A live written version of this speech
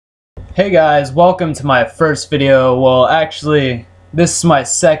Hey guys, welcome to my first video. Well, actually, this is my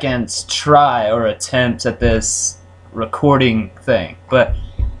second try or attempt at this recording thing. But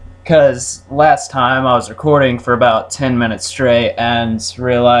because last time I was recording for about 10 minutes straight and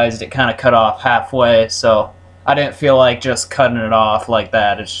realized it kind of cut off halfway, so I didn't feel like just cutting it off like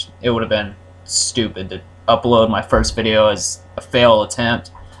that. It would have been stupid to upload my first video as a fail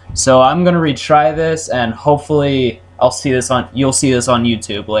attempt. So I'm gonna retry this, and hopefully you'll see this on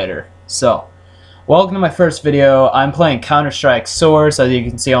YouTube later. So, welcome to my first video. I'm playing Counter-Strike Source, as you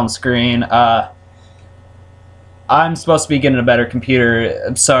can see on the screen. I'm supposed to be getting a better computer.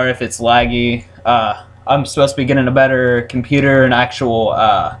 I'm sorry if it's laggy. I'm supposed to be getting a better computer, an actual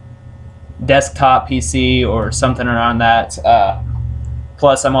desktop PC or something around that.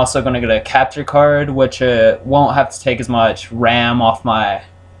 Plus, I'm also going to get a capture card, which won't have to take as much RAM off my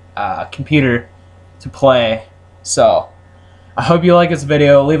computer to play. So, I hope you like this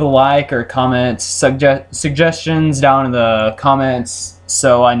video. Leave a like or comment, suggestions down in the comments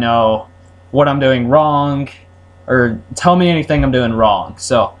so I know what I'm doing wrong, or tell me anything I'm doing wrong.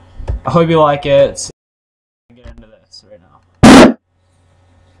 So I hope you like it. Get into this right now.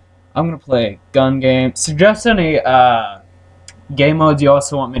 I'm gonna play gun game. Suggest any game modes you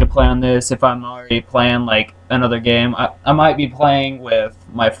also want me to play on this. If I'm already playing like another game, I might be playing with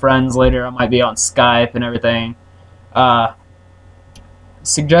my friends later. I might be on Skype and everything.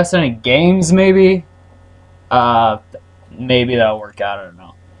 Suggest any games, maybe? Maybe that'll work out, I don't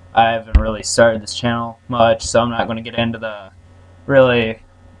know. I haven't really started this channel much, so I'm not going to get into the really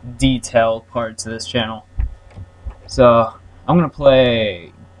detailed parts of this channel. So, I'm going to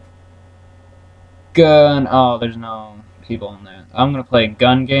play gun... Oh, there's no people in there. I'm going to play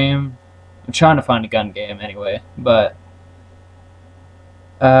gun game. I'm trying to find a gun game anyway, but...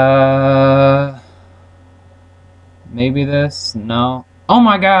 Maybe this? No. Oh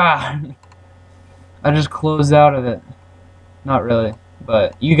my god! I just closed out of it. Not really,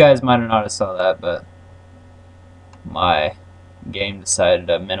 but you guys might have not have saw that, but my game decided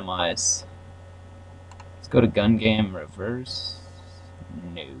to minimize. Let's go to gun game reverse.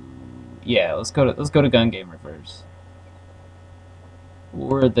 No. Yeah, let's go to gun game reverse.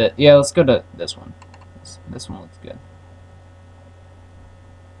 Or let's go to this one. This one looks good.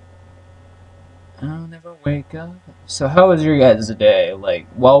 I'll never wake up. So how was your guys' day? Like,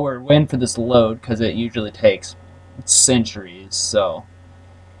 while we're waiting for this load, because it usually takes centuries, so.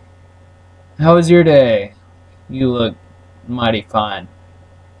 How was your day? You look mighty fine.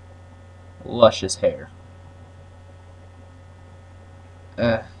 Luscious hair.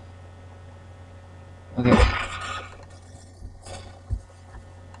 Okay.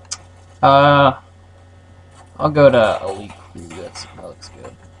 I'll go to Elite Crew. That looks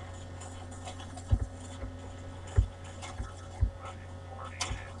good.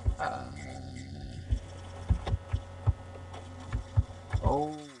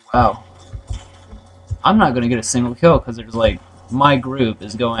 Oh, wow. I'm not gonna get a single kill because there's like, my group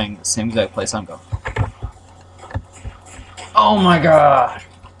is going the same exact place I'm going. Oh my god!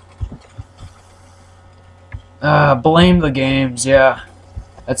 Blame the games, yeah.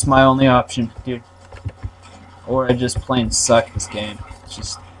 That's my only option, dude. Or I just plain suck at this game. It's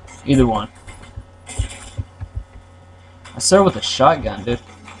just either one. I started with a shotgun, dude.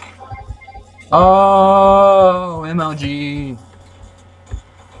 Oh, MLG.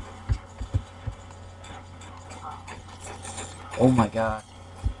 Oh my god.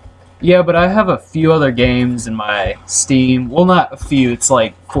 Yeah, but I have a few other games in my Steam. Well, not a few, it's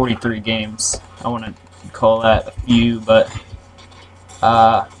like 43 games. I want to call that a few, but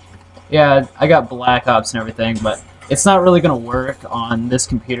yeah, I got Black Ops and everything, but it's not really going to work on this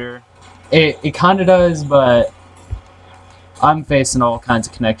computer. It kind of does, but I'm facing all kinds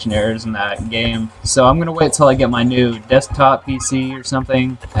of connection errors in that game. So I'm going to wait till I get my new desktop PC or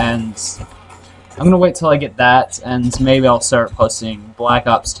something, and I'm going to wait till I get that, and maybe I'll start posting Black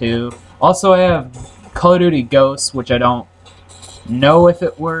Ops 2. Also, I have Call of Duty Ghosts, which I don't know if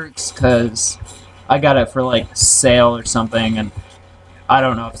it works, because I got it for, like, sale or something, and I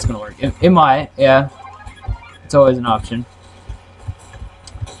don't know if it's going to work. It might, yeah. It's always an option.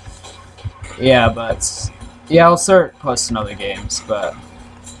 Yeah, but... yeah, I'll start posting other games, but...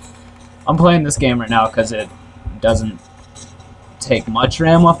 I'm playing this game right now because it doesn't take much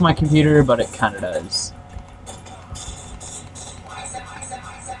RAM off my computer, but it kind of does.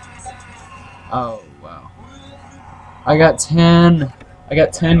 Oh, wow. I got 10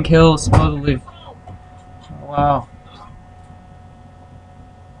 kills, supposedly. Wow.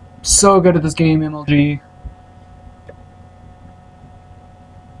 So good at this game, MLG.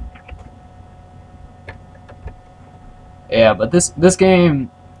 Yeah, but this game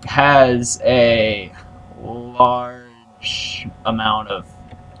has a large amount of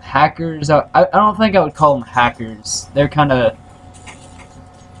hackers. I don't think I would call them hackers. They're kind of...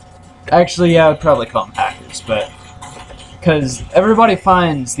 Actually, yeah, I would probably call them hackers, but... Because everybody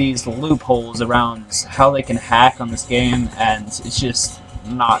finds these loopholes around how they can hack on this game, and it's just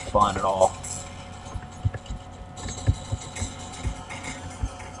not fun at all.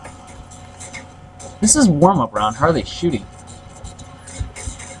 This is warm-up round. How are they shooting?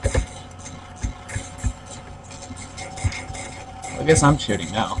 I guess I'm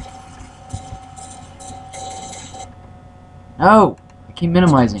shooting now. No! I keep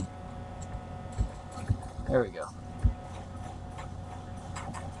minimizing. There we go.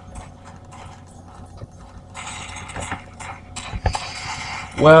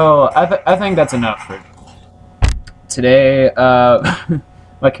 Well, I think that's enough for today.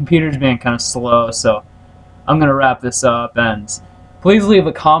 My computer's being kind of slow, so I'm gonna wrap this up. And please leave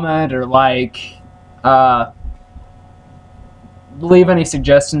a comment or like. Leave any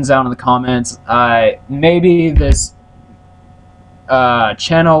suggestions down in the comments. Maybe this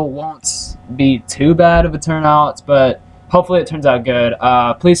channel won't be too bad of a turnout, but hopefully it turns out good.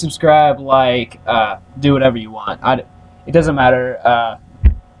 Please subscribe, like, do whatever you want. It doesn't matter.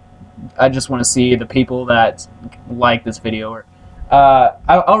 I just want to see the people that like this video. Or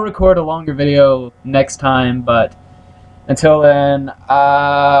I'll record a longer video next time, but until then,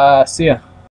 see ya.